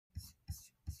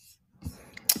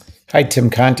Hi, Tim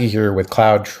Conti here with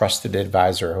Cloud Trusted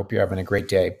Advisor. Hope you're having a great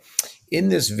day. In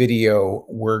this video,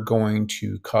 we're going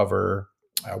to cover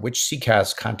which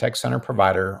CCaaS contact center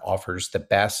provider offers the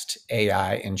best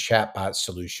AI and chatbot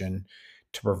solution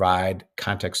to provide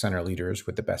contact center leaders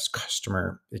with the best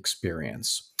customer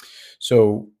experience.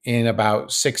 So, in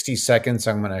about 60 seconds,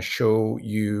 I'm going to show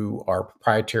you our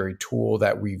proprietary tool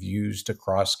that we've used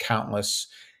across countless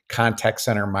contact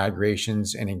center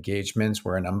migrations and engagements.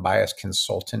 We're an unbiased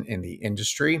consultant in the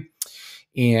industry.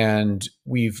 And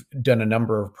we've done a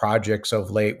number of projects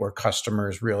of late where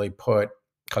customer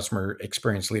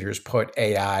experience leaders put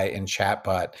AI and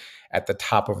chatbot at the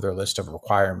top of their list of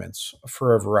requirements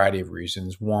for a variety of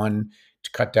reasons. One,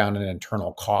 to cut down on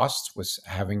internal costs with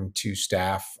having to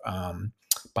staff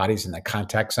bodies in the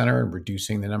contact center and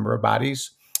reducing the number of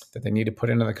bodies that they need to put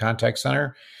into the contact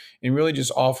center, and really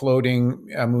just offloading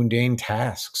mundane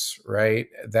tasks, right,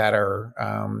 that are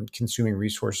consuming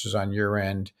resources on your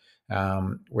end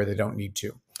where they don't need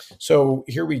to. So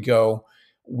here we go.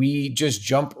 We just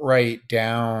jump right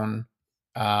down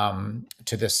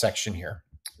to this section here.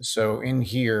 So in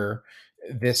here,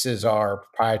 this is our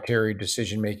proprietary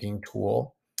decision-making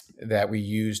tool that we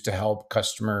use to help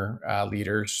customer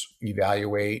leaders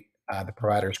evaluate the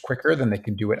providers quicker than they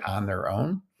can do it on their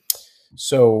own.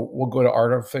 So we'll go to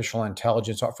artificial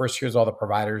intelligence. First, here's all the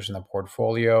providers in the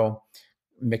portfolio,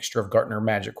 mixture of Gartner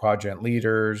Magic Quadrant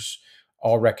leaders,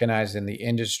 all recognized in the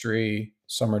industry.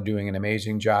 Some are doing an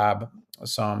amazing job,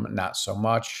 some not so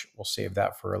much. We'll save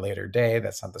that for a later day.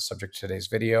 That's not the subject of today's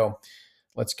video.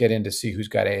 Let's get in to see who's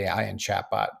got AI and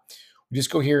chatbot. We just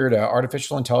go here to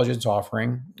artificial intelligence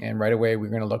offering, and right away we're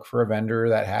going to look for a vendor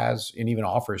that has and even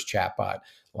offers chatbot.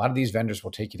 A lot of these vendors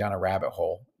will take you down a rabbit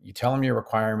hole. You tell them your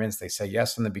requirements, they say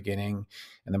yes in the beginning,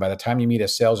 and then by the time you meet a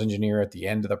sales engineer at the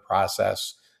end of the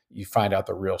process, you find out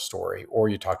the real story, or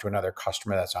you talk to another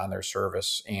customer that's on their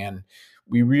service. And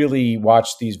we really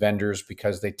watch these vendors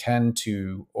because they tend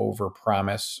to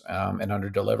overpromise and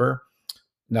underdeliver.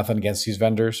 Nothing against these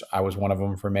vendors. I was one of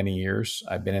them for many years.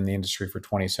 I've been in the industry for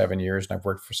 27 years, and I've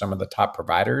worked for some of the top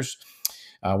providers.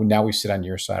 Now we sit on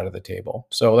your side of the table.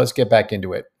 So let's get back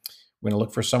into it. We're going to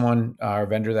look for someone, our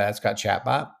vendor that's got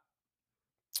chatbot,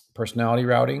 personality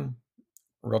routing,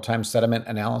 real-time sentiment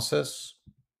analysis,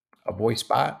 a voice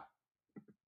bot.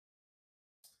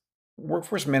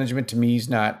 Workforce management to me is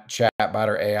not chatbot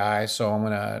or AI, so I'm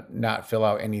going to not fill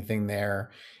out anything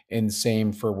there. And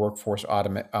same for workforce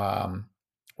automation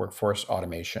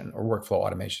or workflow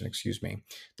automation, excuse me.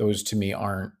 Those to me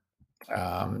aren't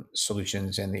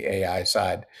solutions in the AI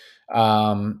side.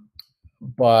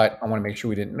 But I want to make sure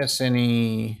we didn't miss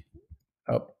any.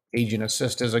 Oh, agent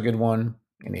assist is a good one,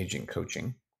 and agent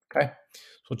coaching. Okay,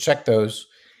 so check those.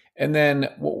 And then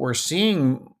what we're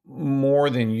seeing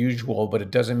more than usual, but it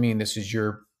doesn't mean this is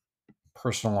your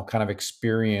personal kind of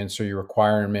experience or your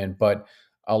requirement, but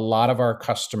a lot of our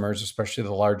customers, especially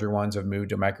the larger ones, have moved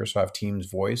to Microsoft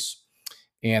Teams Voice,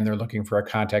 and they're looking for a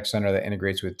contact center that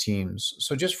integrates with Teams.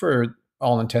 So just for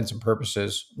all intents and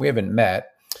purposes, we haven't met,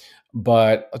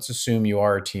 but let's assume you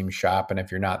are a team shop. And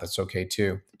if you're not, that's okay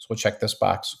too. So we'll check this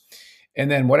box. And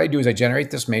then what I do is I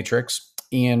generate this matrix.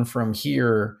 And from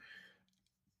here,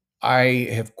 I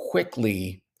have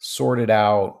quickly sorted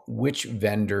out which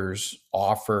vendors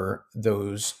offer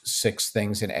those 6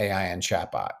 things in AI and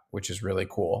chatbot, which is really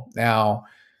cool. Now,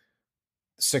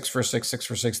 6 for 6, 6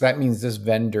 for 6. That means this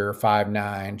vendor,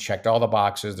 Five9, checked all the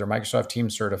boxes. They're Microsoft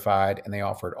Teams certified, and they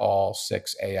offered all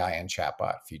 6 AI and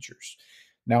chatbot features.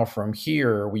 Now, from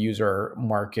here, we use our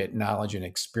market knowledge and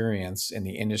experience in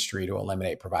the industry to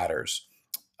eliminate providers.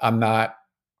 I'm not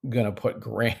going to put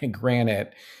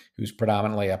Granite, who's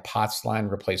predominantly a POTS line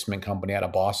replacement company out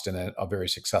of Boston, a very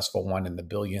successful one in the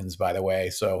billions, by the way.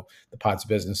 So the POTS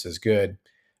business is good,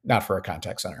 not for a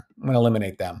contact center. I'm going to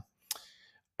eliminate them.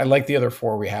 I like the other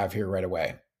 4 we have here right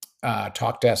away.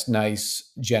 Talkdesk,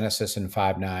 NICE, Genesys, and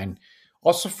Five9.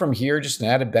 Also from here, just an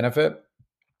added benefit,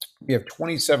 we have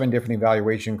 27 different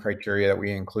evaluation criteria that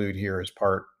we include here as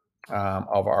part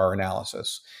of our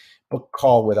analysis. Book a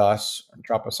call with us,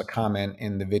 drop us a comment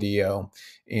in the video,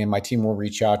 and my team will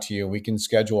reach out to you. We can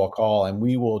schedule a call, and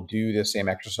we will do the same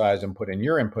exercise and put in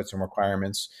your inputs and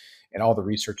requirements, and all the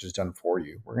research is done for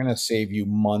you. We're going to save you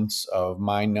months of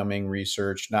mind-numbing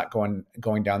research, not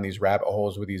going down these rabbit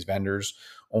holes with these vendors,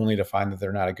 only to find that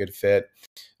they're not a good fit.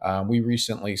 We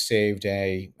recently saved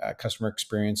a customer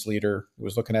experience leader who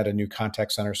was looking at a new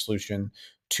contact center solution,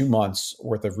 2 months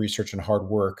worth of research and hard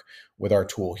work with our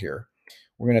tool here.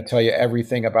 We're going to tell you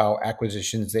everything about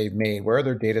acquisitions they've made. Where are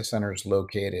their data centers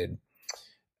located?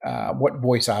 What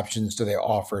voice options do they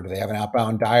offer? Do they have an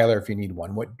outbound dialer if you need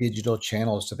one? What digital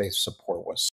channels do they support?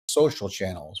 What social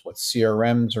channels, what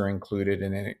CRMs are included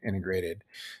and integrated,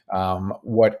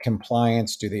 what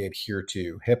compliance do they adhere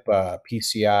to, HIPAA,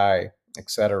 PCI,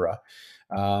 etc.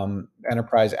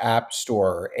 Enterprise App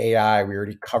Store, AI, we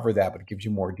already covered that, but it gives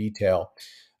you more detail.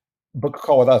 Book a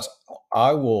call with us.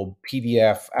 I will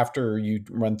PDF after you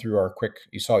run through our quick.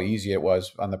 You saw how easy it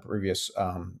was on the previous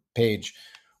page.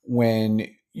 When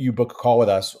you book a call with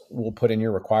us, we'll put in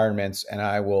your requirements, and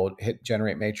I will hit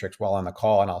generate matrix while on the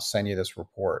call, and I'll send you this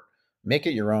report. Make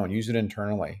it your own. Use it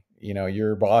internally. You know,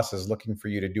 your boss is looking for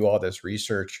you to do all this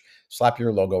research. Slap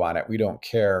your logo on it. We don't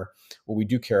care. What we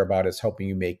do care about is helping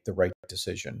you make the right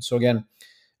decision. So again,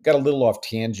 got a little off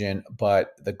tangent,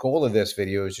 but the goal of this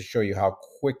video is to show you how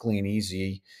quickly and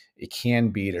easy it can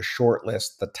be to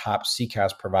shortlist the top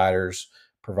CCaaS providers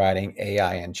providing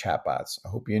AI and chatbots. I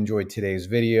hope you enjoyed today's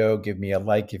video. Give me a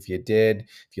like if you did.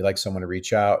 If you'd like someone to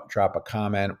reach out, drop a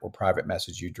comment or private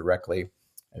message you directly.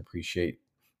 I appreciate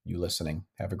you listening.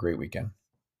 Have a great weekend.